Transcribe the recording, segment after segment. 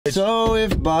So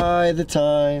if by the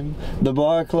time the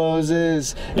bar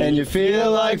closes and you feel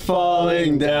like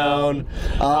falling down,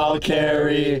 I'll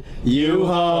carry you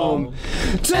home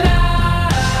tonight.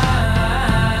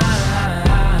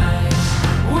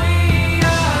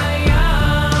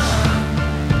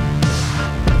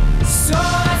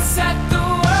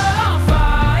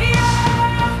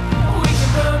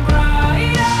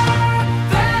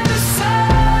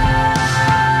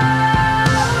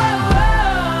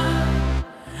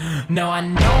 No, I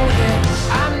know that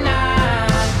I'm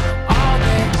not all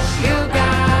that you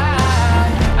got.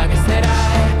 I guess that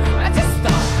I just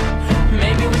thought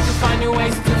maybe we could find new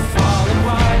ways to fall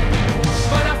apart.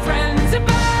 But our friends are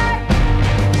back,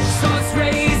 so let's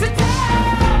raise a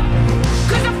toast.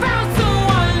 'Cause I found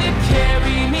someone to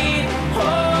carry me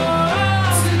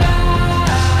home tonight.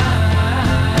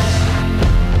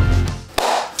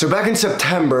 So back in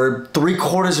September,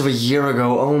 3/4 of a year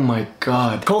ago, oh my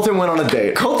god, Colton went on a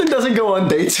date. Colton doesn't go on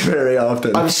dates very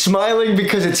often. I'm smiling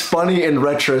because it's funny in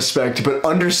retrospect, but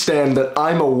understand that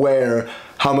I'm aware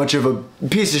how much of a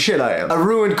piece of shit I am. I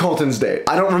ruined Colton's date.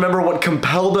 I don't remember what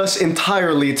compelled us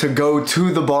entirely to go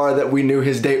to the bar that we knew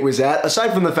his date was at,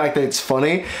 aside from the fact that it's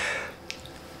funny.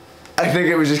 I think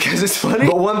it was just because it's funny.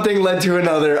 But one thing led to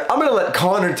another. I'm gonna let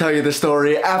Connor tell you the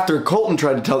story after Colton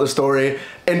tried to tell the story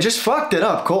and just fucked it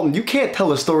up. Colton, you can't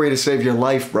tell a story to save your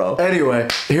life, bro. Anyway,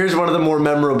 here's one of the more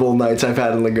memorable nights I've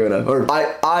had in Laguna. Or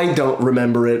I don't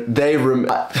remember it. They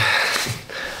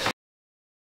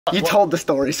You told the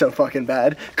story so fucking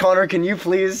bad. Connor, can you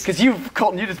please? Because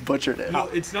Colton, you just butchered it. No,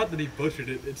 it's not that he butchered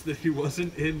it, it's that he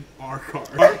wasn't in our car.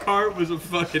 Our car was a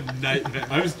fucking nightmare.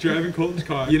 I was driving Colton's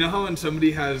car. You know how when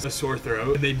somebody has a sore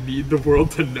throat and they need the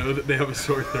world to know that they have a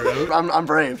sore throat? I'm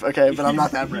brave, okay, but I'm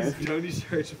not that brave. Tony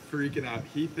starts freaking out.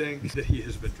 He thinks that he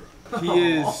has been drunk.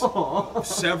 He is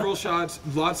several shots,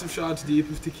 lots of shots deep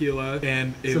of tequila,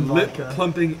 and a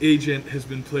lip-plumping agent has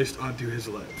been placed onto his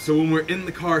lips. So when we're in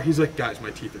the car, he's like, guys,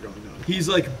 my teeth are going numb. He's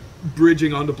like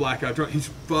bridging onto blackout drunk. He's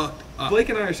fucked up. Blake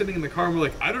and I are sitting in the car and we're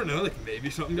like, I don't know, like maybe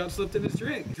something got slipped in his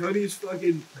drink. Tony's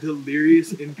fucking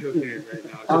delirious, incoherent right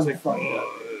now. Just like,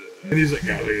 and he's like,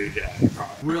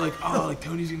 we're like, oh, like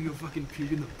Tony's gonna go fucking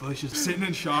puke in the bushes. Sitting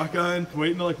in shotgun,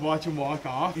 waiting to like watch him walk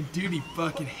off. And dude, he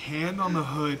fucking hand on the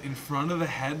hood in front of the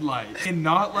headlight. And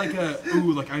not like a,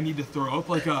 ooh, like I need to throw up.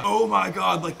 Like a, oh my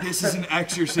God, like this is an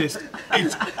exorcist.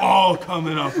 It's all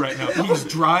coming up right now. He's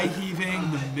dry heaving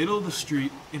in the middle of the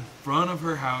street in front of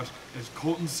her house as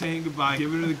Colton's saying goodbye,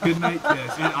 giving her the goodnight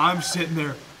kiss. And I'm sitting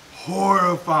there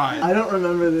horrified. I don't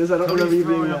remember this. I don't remember you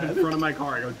being up in front of my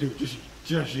car. I go, dude, just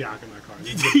yak in my car.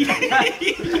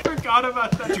 I forgot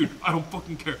about that. Dude, I don't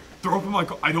fucking care. Throw up in my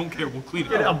car. I don't care. We'll clean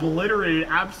it. It obliterated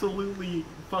absolutely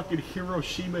fucking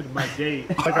Hiroshima my date.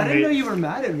 Like I didn't know you were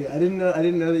mad at me. I didn't know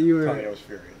that you were. I was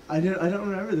furious. I don't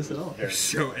remember this at all. You're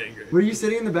so angry. Were you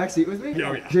sitting in the back seat with me?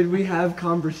 Oh yeah. Did we have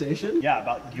conversation? Yeah,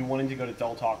 about you wanting to go to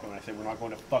Del Taco, and I said we're not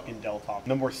going to fucking Del Taco.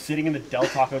 And then we're sitting in the Del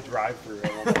Taco drive-thru.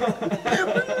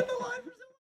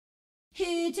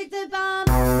 Who took the bomb?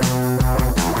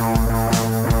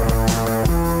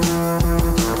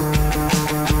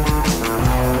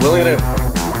 Look at him.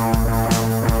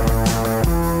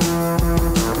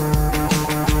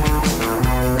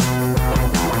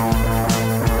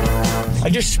 I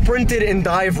just sprinted and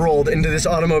dive rolled into this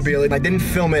automobile. I didn't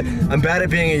film it. I'm bad at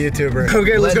being a YouTuber.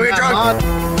 Okay, let's go get drunk.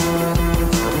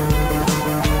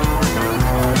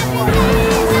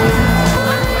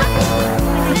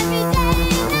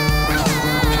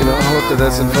 You know, I hope that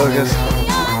that's in focus.